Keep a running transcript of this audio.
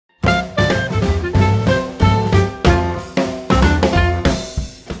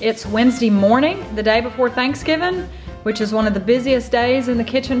It's Wednesday morning, the day before Thanksgiving, which is one of the busiest days in the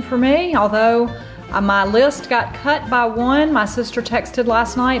kitchen for me. Although my list got cut by one. My sister texted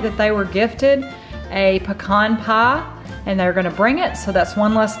last night that they were gifted a pecan pie and they're gonna bring it, so that's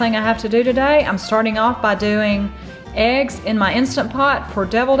one less thing I have to do today. I'm starting off by doing eggs in my Instant Pot for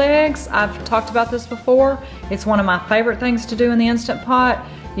deviled eggs. I've talked about this before. It's one of my favorite things to do in the Instant Pot.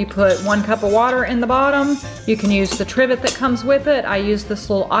 You put 1 cup of water in the bottom. You can use the trivet that comes with it. I use this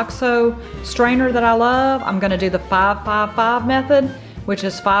little OXO strainer that I love. I'm gonna do the 5-5-5 method, which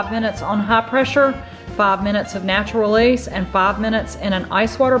is 5 minutes on high pressure, 5 minutes of natural release, and 5 minutes in an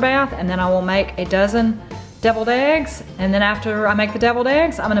ice water bath, and then I will make a dozen deviled eggs. And then after I make the deviled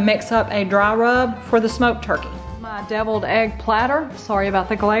eggs, I'm gonna mix up a dry rub for the smoked turkey. My deviled egg platter, sorry about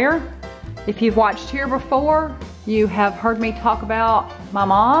the glare. If you've watched here before, you have heard me talk about my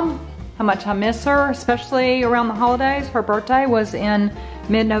mom, how much I miss her, especially around the holidays. Her birthday was in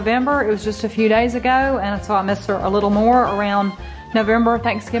mid-November. It was just a few days ago, and so I miss her a little more around November,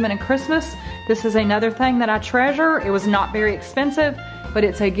 Thanksgiving, and Christmas. This is another thing that I treasure. It was not very expensive, but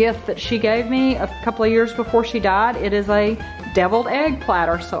it's a gift that she gave me a couple of years before she died. It is a deviled egg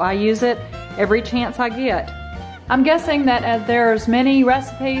platter, so I use it every chance I get. I'm guessing that as there's many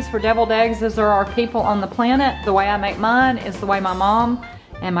recipes for deviled eggs as there are people on the planet, the way I make mine is the way my mom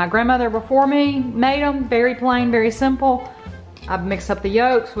and my grandmother before me made them. Very plain, very simple. I've mixed up the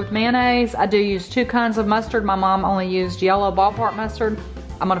yolks with mayonnaise. I do use 2 kinds of mustard. My mom only used yellow ballpark mustard.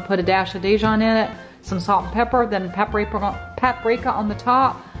 I'm gonna put a dash of Dijon in it, some salt and pepper, then paprika on the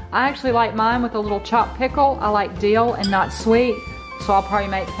top. I actually like mine with a little chopped pickle. I like dill and not sweet, so I'll probably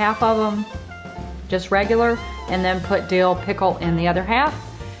make half of them just regular, and then put dill pickle in the other half.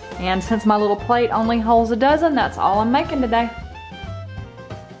 And since my little plate only holds a dozen, that's all I'm making today.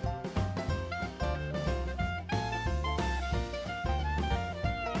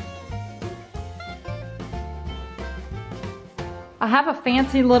 I have a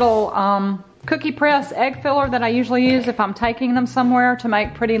fancy little cookie press egg filler that I usually use if I'm taking them somewhere to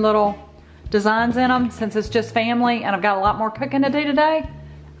make pretty little designs in them. Since it's just family and I've got a lot more cooking to do today,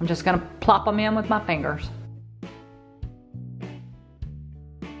 I'm just gonna plop them in with my fingers.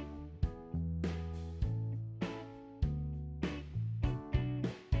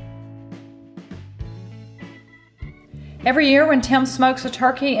 Every year when Tim smokes a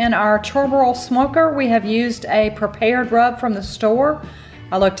turkey in our charbroil smoker, we have used a prepared rub from the store.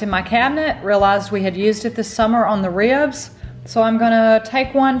 I looked in my cabinet, realized we had used it this summer on the ribs. So I'm gonna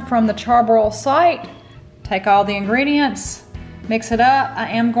take one from the charbroil site, take all the ingredients, mix it up. I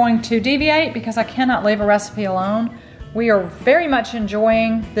am going to deviate because I cannot leave a recipe alone. We are very much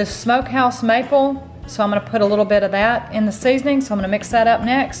enjoying this smokehouse maple, so I'm gonna put a little bit of that in the seasoning. So I'm gonna mix that up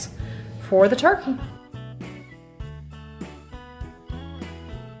next for the turkey.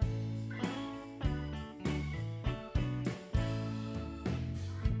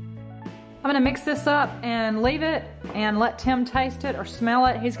 I'm gonna mix this up and leave it and let Tim taste it or smell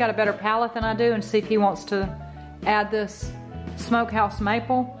it. He's got a better palate than I do, and see if he wants to add this smokehouse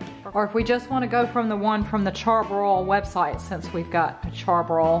maple, or if we just want to go from the one from the charbroil website, since we've got a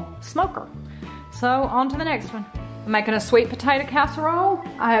charbroil smoker. So on to the next one. I'm making a sweet potato casserole.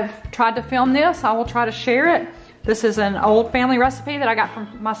 I have tried to film this. I will try to share it. This is an old family recipe that I got from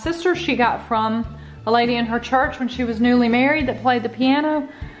my sister. She got from a lady in her church when she was newly married that played the piano.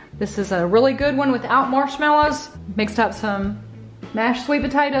 This is a really good one without marshmallows. Mixed up some mashed sweet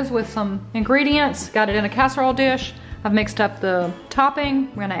potatoes with some ingredients. Got it in a casserole dish. I've mixed up the topping.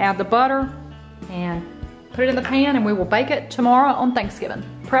 We're gonna add the butter and put it in the pan, and we will bake it tomorrow on Thanksgiving.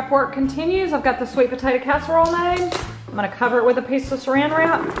 Prep work continues. I've got the sweet potato casserole made. I'm gonna cover it with a piece of saran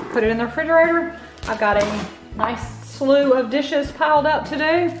wrap, put it in the refrigerator. I've got a nice slew of dishes piled up to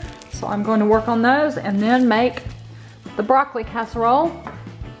do, so I'm going to work on those and then make the broccoli casserole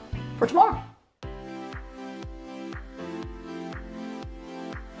for tomorrow.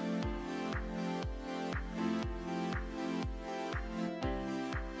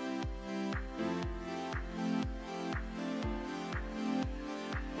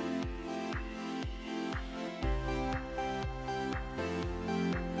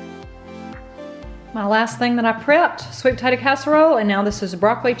 My last thing that I prepped, sweet potato casserole, and now this is a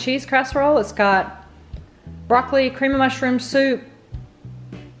broccoli cheese casserole. It's got broccoli, cream of mushroom soup,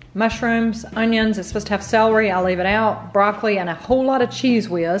 mushrooms, onions. It's supposed to have celery. I'll leave it out. Broccoli and a whole lot of cheese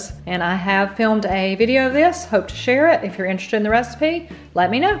whiz. And I have filmed a video of this. Hope to share it. If you're interested in the recipe, let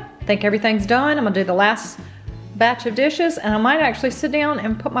me know. Think everything's done. I'm gonna do the last batch of dishes, and I might actually sit down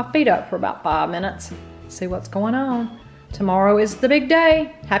and put my feet up for about 5 minutes. See what's going on. Tomorrow is the big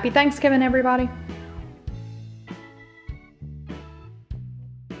day. Happy Thanksgiving, everybody.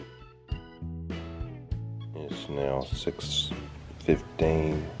 now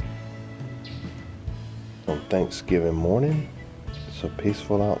 6:15 on Thanksgiving morning. It's so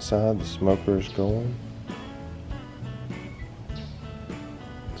peaceful outside. The smoker is going.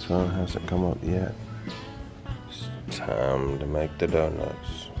 The sun hasn't come up yet. It's time to make the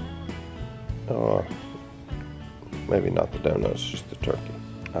donuts. Or maybe not the donuts, just the turkey.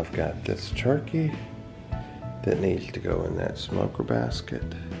 I've got this turkey that needs to go in that smoker basket,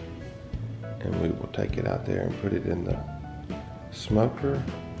 and we will take it out there and put it in the smoker.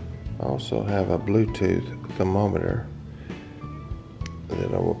 I also have a Bluetooth thermometer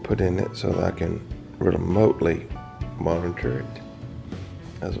that I will put in it so that I can remotely monitor it,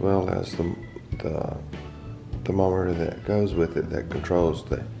 as well as the thermometer that goes with it that controls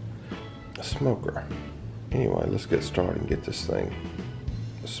the smoker. Anyway, let's get started and get this thing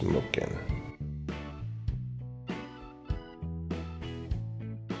smoking.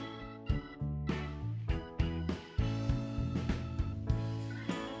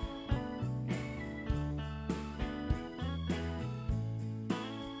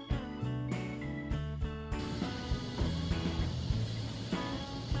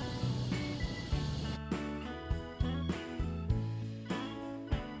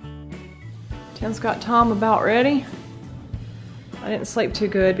 Tim's got Tom about ready. I didn't sleep too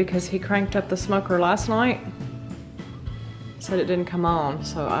good because he cranked up the smoker last night. Said it didn't come on,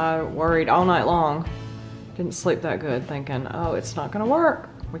 so I worried all night long. Didn't sleep that good, thinking, oh, it's not gonna work.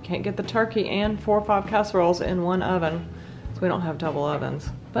 We can't get the turkey and 4 or 5 casseroles in one oven, so we don't have double ovens.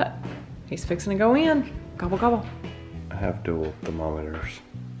 But he's fixing to go in. Gobble, gobble. I have dual thermometers.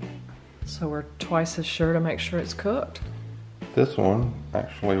 So we're twice as sure to make sure it's cooked. This one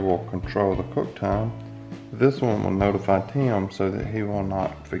actually will control the cook time. This one will notify Tim so that he will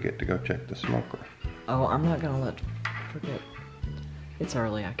not forget to go check the smoker. Oh, I'm not gonna forget. It's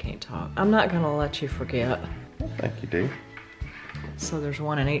early, I can't talk. I'm not gonna let you forget. Thank you, Dee. So there's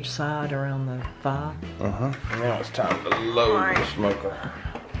one in each side around the 5. Uh-huh. Now it's time to load the smoker.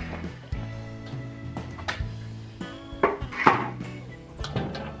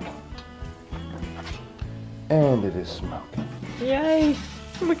 And it is smoking. Yay!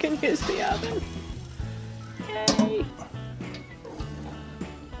 We can use the oven. Yay!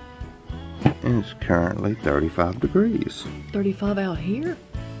 And it's currently 35 degrees. 35 out here?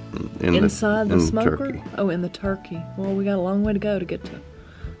 Inside the smoker? Turkey. Oh, in the turkey. Well, we got a long way to go to get to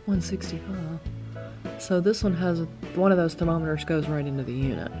 165. So this one has, one of those thermometers goes right into the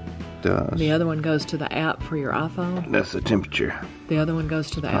unit. Does. The other one goes to the app for your iPhone? That's the temperature. The other one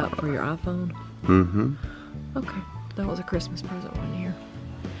goes to the app for your iPhone? Mm-hmm. Okay, that was a Christmas present one year.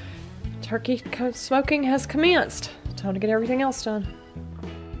 Turkey smoking has commenced. Time to get everything else done.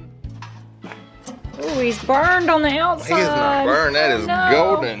 Oh, he's burned on the outside. He's not burned, that is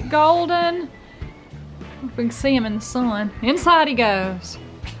golden. Golden. If we can see him in the sun. Inside he goes.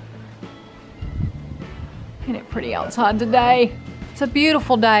 Isn't it pretty outside today? It's a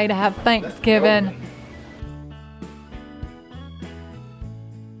beautiful day to have Thanksgiving.